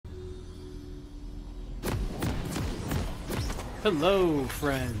Hello,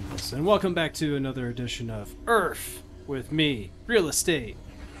 friends, and welcome back to another edition of URF with me, Real Estate.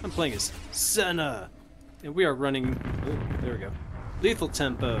 I'm playing as Senna, and we are running. Oh, there we go. Lethal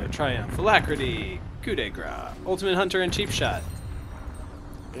Tempo, Triumph, Alacrity, Coup de Grace, Ultimate Hunter, and Cheap Shot.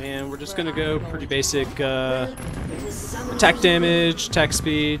 And we're just gonna go pretty basic attack damage, attack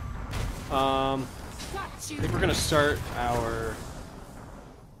speed. I think we're gonna start our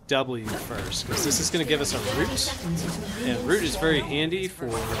W first, because this is going to give us a root, and root is very handy for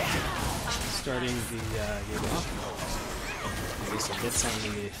starting the game off. At least it hits on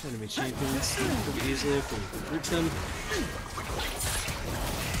the enemy champions pretty easily if we root them.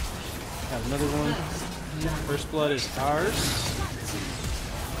 Got another one. First blood is ours.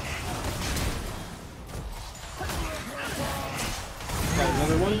 Got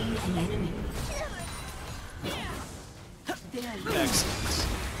another one. Excellent.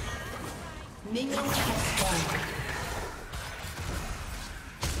 Minions have spawned.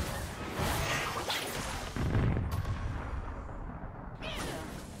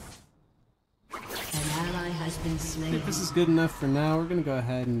 An ally has been slain. I think this is good enough for now. We're gonna go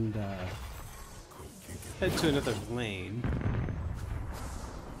ahead and head to another lane.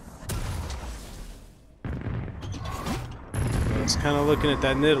 I was kind of looking at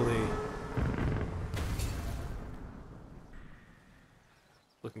that Nidalee.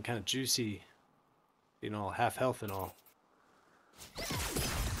 Looking kind of juicy, you know, half health and all.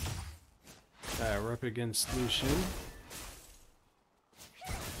 Alright, we're up against Lucian.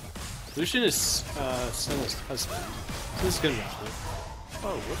 Lucian is Senna's husband. So this is gonna be cool.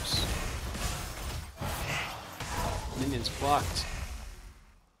 Oh, whoops. Minions blocked.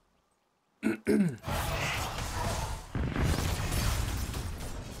 We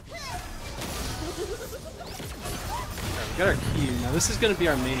got our Q. Now this is going to be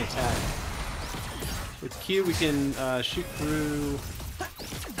our main attack. With Q we can shoot through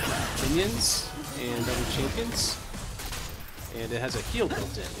minions and other champions. And it has a heal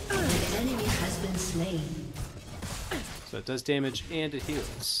built in. An enemy has been slain. So it does damage and it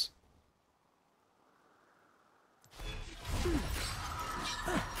heals. I'm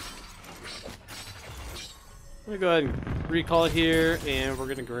going to go ahead and recall it here, and we're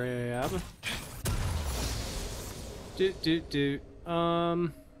going to grab...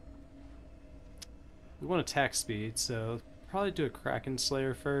 We want attack speed, so probably do a Kraken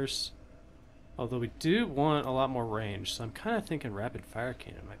Slayer first. Although we do want a lot more range, so I'm kind of thinking Rapid Fire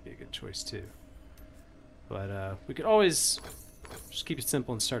Cannon might be a good choice too. But we could always just keep it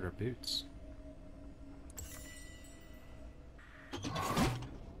simple and start our boots.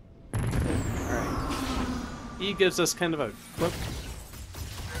 Alright. E gives us kind of a cloak.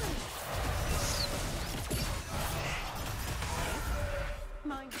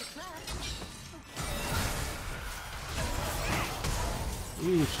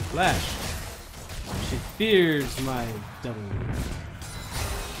 Ooh, she flashed. She fears my W.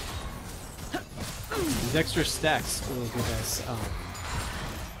 These extra stacks will give us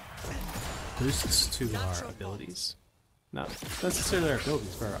boosts to our abilities. Not necessarily our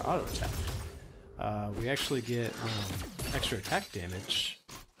abilities, but our auto attack. We actually get extra attack damage,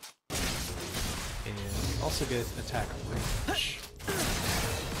 and also get attack range. So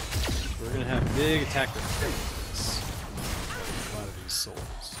we're gonna have big attack range.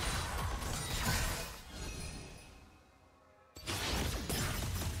 Souls.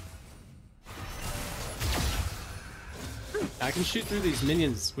 I can shoot through these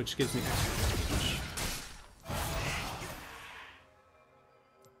minions, which gives me extra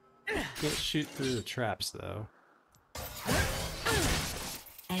range. Can't shoot through the traps though.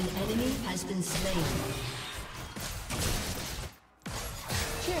 An enemy has been slain.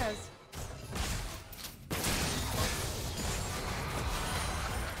 Cheers.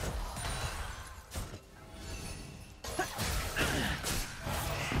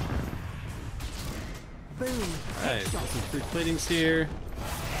 Alright, some free platings here.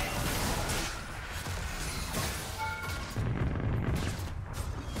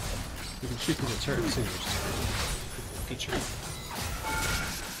 We can shoot through the turret too, which is a feature.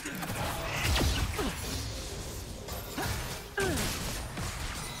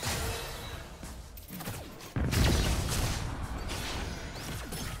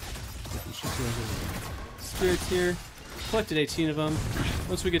 We can shoot through the spirits here. Collected 18 of them.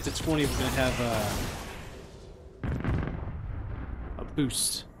 Once we get to 20, we're going to have a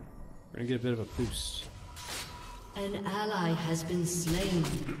boost. We're going to get a bit of a boost. An ally has been slain.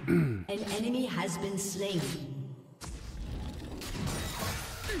 An enemy has been slain.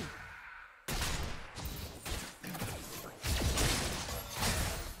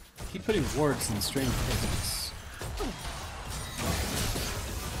 Keep putting wards in strange places.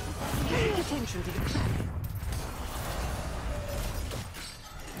 Pay attention to the crack.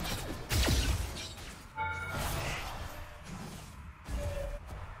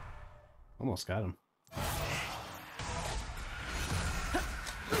 Almost got him.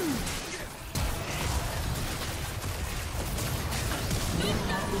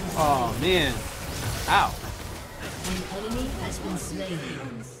 Oh man! Ow! An enemy has been slain.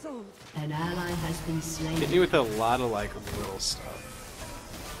 An ally has been slain. Hit me with a lot of like little stuff.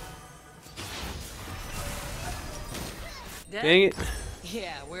 Dead? Dang it!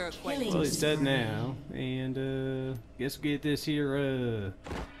 Yeah, we're acquainted. Well, he's dead now, and guess we get this here.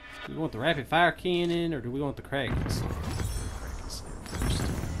 Do we want the rapid fire cannon or do we want the Kraken? Let's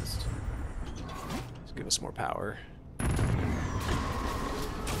give us more power.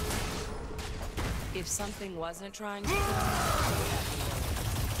 If something wasn't trying to... An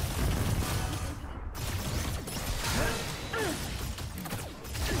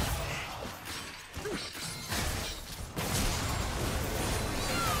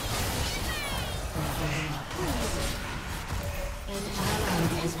ally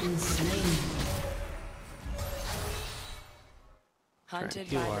has been slain. Hunted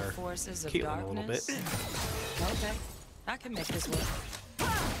heal by our the forces of Caitlyn darkness? a little bit. Okay, I can make this work.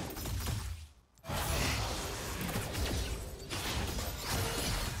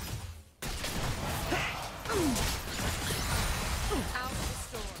 Out of the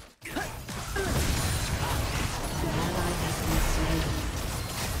storm. An ally has been slain.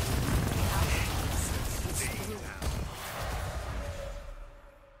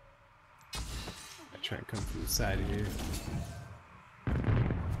 I try and come from the side of here.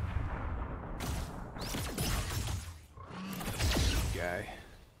 Guy.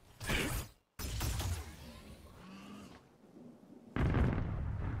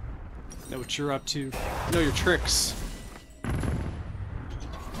 Know what you're up to. Know your tricks.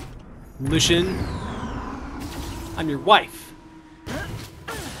 Lucian, I'm your wife.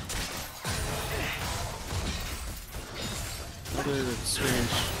 Another strange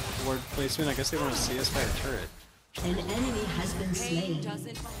word placement. I guess they want to see us by a turret. An enemy has been Pain slain.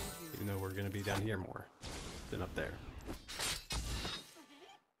 doesn't find you. Even though we're going to be down here more than up there.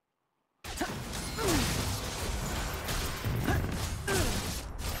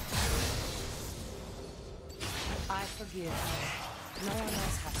 I forgive. No one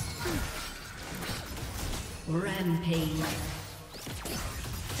else has to. Rampage.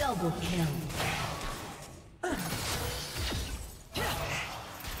 Double kill.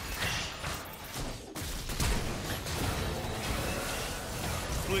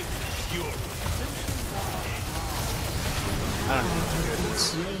 I don't know.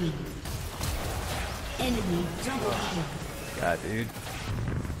 Slain. Enemy double kill. God, dude.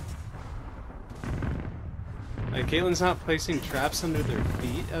 Like, Caitlyn's not placing traps under their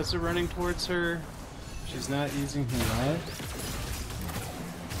feet as they're running towards her. She's not using her light.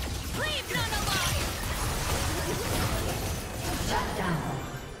 Leave none alive! Shut down.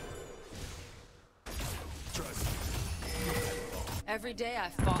 Every day I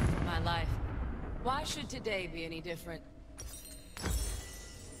fought for my life. Why should today be any different?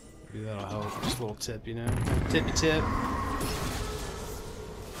 Maybe that'll help. Just a little tip, you know? Tippy tip.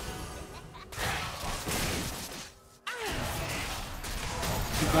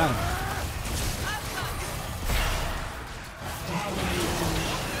 You got him.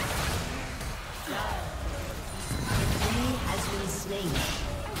 Enemy has been slain.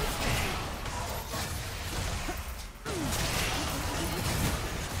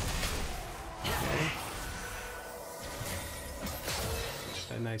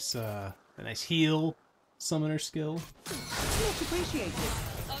 A nice heal summoner skill. Much appreciated.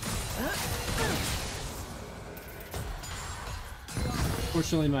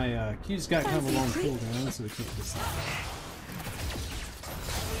 Fortunately, my Q's got kind of a long cooldown, so we can't just.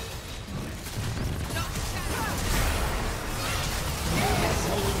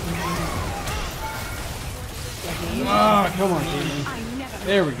 Oh, come on, Caitlyn.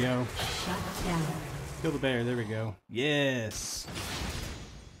 There we go. Shut down. Kill the bear. There we go. Yes.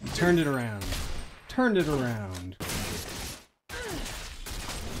 Turned it around. Turned it around.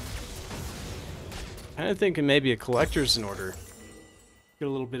 Kind of thinking maybe a collector's in order. Get a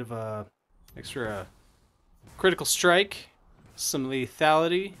little bit of a extra critical strike, some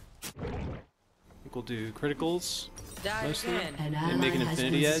lethality. I think we'll do criticals Die mostly, again. An and make an ally has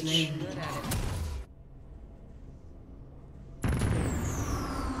infinity been edge. slain. Good at it.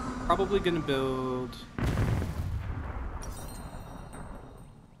 Probably gonna build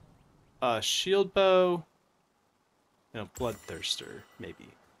a shield bow and a bloodthirster, maybe.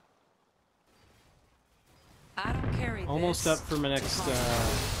 I don't carry Almost this. up for my next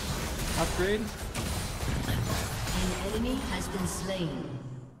upgrade. An enemy has been slain.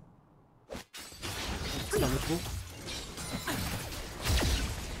 Stomachable.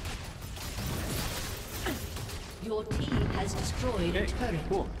 Your team has destroyed a turret.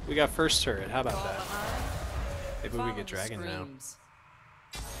 Cool. We got first turret. How about that? Maybe we Follow get the dragon now. screams.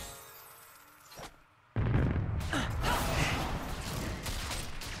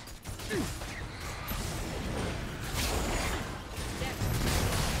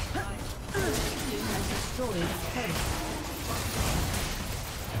 Destroyed a turret.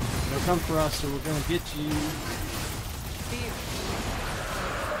 They'll come for us, so we're gonna get you.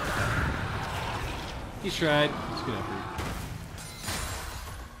 He's tried. He's good effort.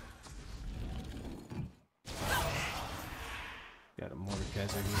 Got a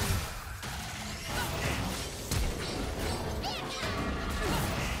Mordekaiser here.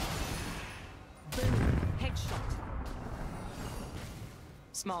 Headshot.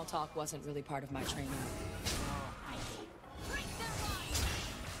 Small talk wasn't really part of my training.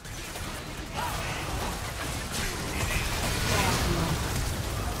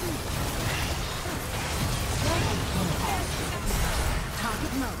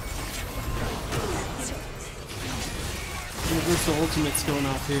 Universal Ultimate's going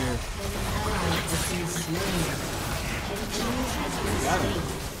off here. Got him.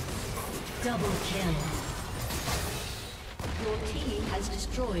 Double kill. Your team has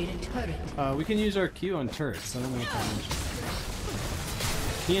destroyed a turret. We can use our Q on turrets. I don't know if I mentioned.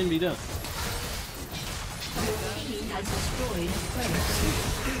 Can be done. Your team has destroyed a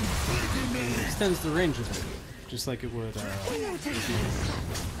turret. Extends the range of it, just like it would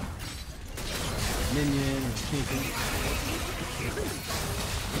minion or champion.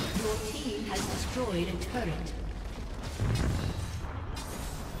 Your team has destroyed a turret.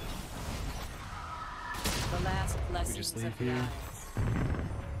 The last blessings just leave of the here? eyes.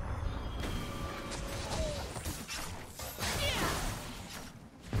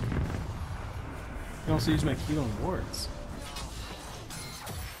 I can also use my Q on wards.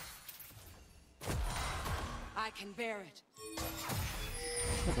 I can bear it.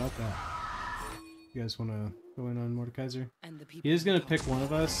 How about that? You guys want to go in on Mordekaiser? And the people He is going to who pick one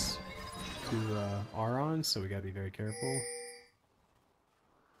of us to R on, so we got to be very careful.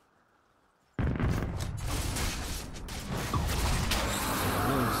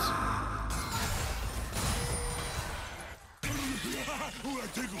 Nice.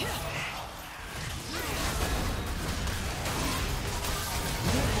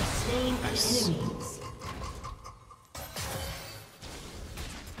 Enemies.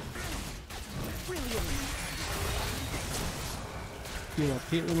 Heal up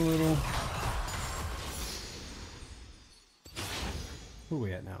Caitlyn a little. Where are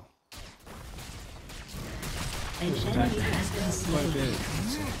we at now? An enemy has been Quite a slain. bit.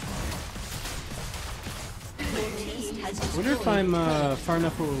 Your team has I wonder if destroyed I'm a turret. far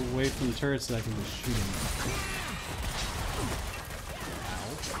enough away from the turrets that I can just shoot them.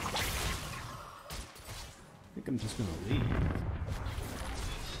 I think I'm just gonna leave.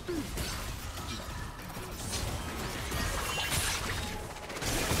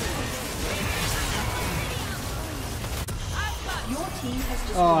 Your team has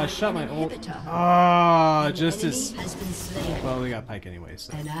destroyed Oh, I shot my an ult. inhibitor. Ah, An just enemy as. has been slain. Well, we got Pike anyway,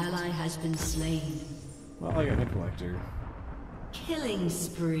 so. An ally has been slain. Well, I got my collector. Killing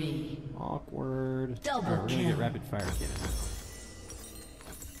spree. Awkward. Double Alright, we're gonna get kill. rapid fire cannon.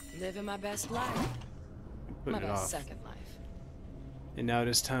 living my best life. Put My it best off. second life. And now it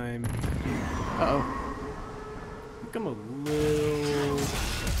is time. Uh-oh. I think I'm a little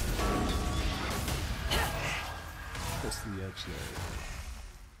close to the edge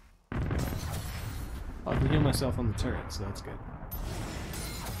there. Oh, I can heal myself on the turret, so that's good.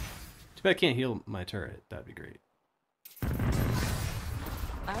 Too bad I can't heal my turret. That'd be great.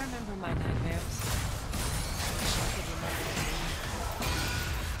 I remember my nightmares. Wish I could remember them.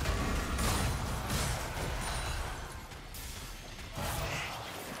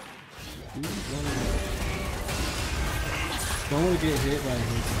 Don't want to get hit by a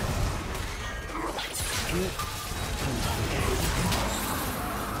hit.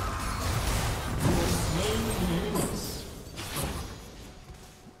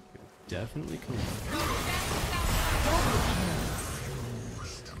 Definitely come on.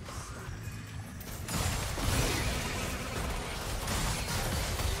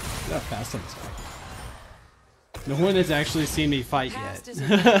 Look how fast I'm talking. No one has actually seen me fight Past yet.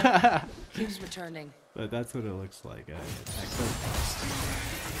 isn't keeps returning. But that's what it looks like. I attack so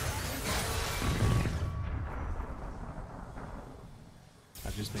fast.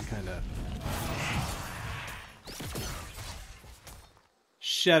 I've just been kind of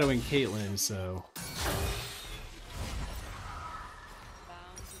shadowing Caitlyn, so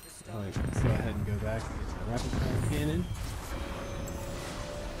I'll go ahead and go back and get the rapid fire cannon.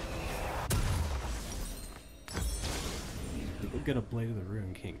 We'll get a Blade of the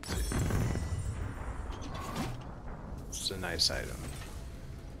Ruin King too. It's a nice item.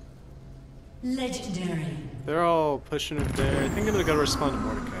 Legendary. They're all pushing it there. I think I'm gonna go respond to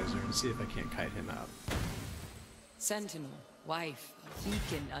Mordekaiser and see if I can't kite him out. Sentinel, wife,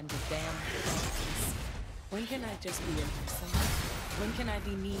 beacon under damn darkness. When can I just be in person? When can I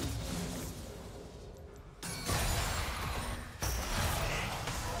be me?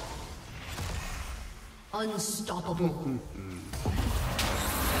 Unstoppable.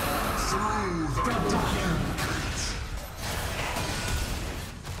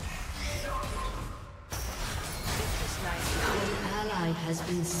 Has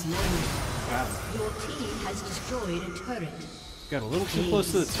been slain. Wow. Your team has destroyed a turret. Got a little too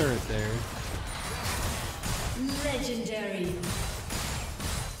close to the turret there. Legendary.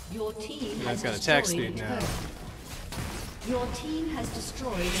 Your team has got attack destroyed speed a now. turret. Your team has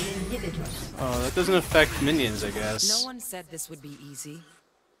destroyed an inhibitor. Oh, that doesn't affect minions, I guess. No one said this would be easy.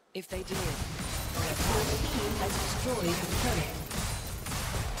 If they did. Your team has destroyed a turret.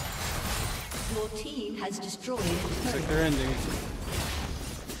 Your team has destroyed a Looks like turret. they're ending.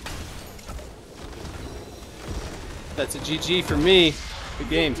 That's a GG for me. Good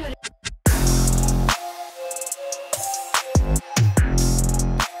game.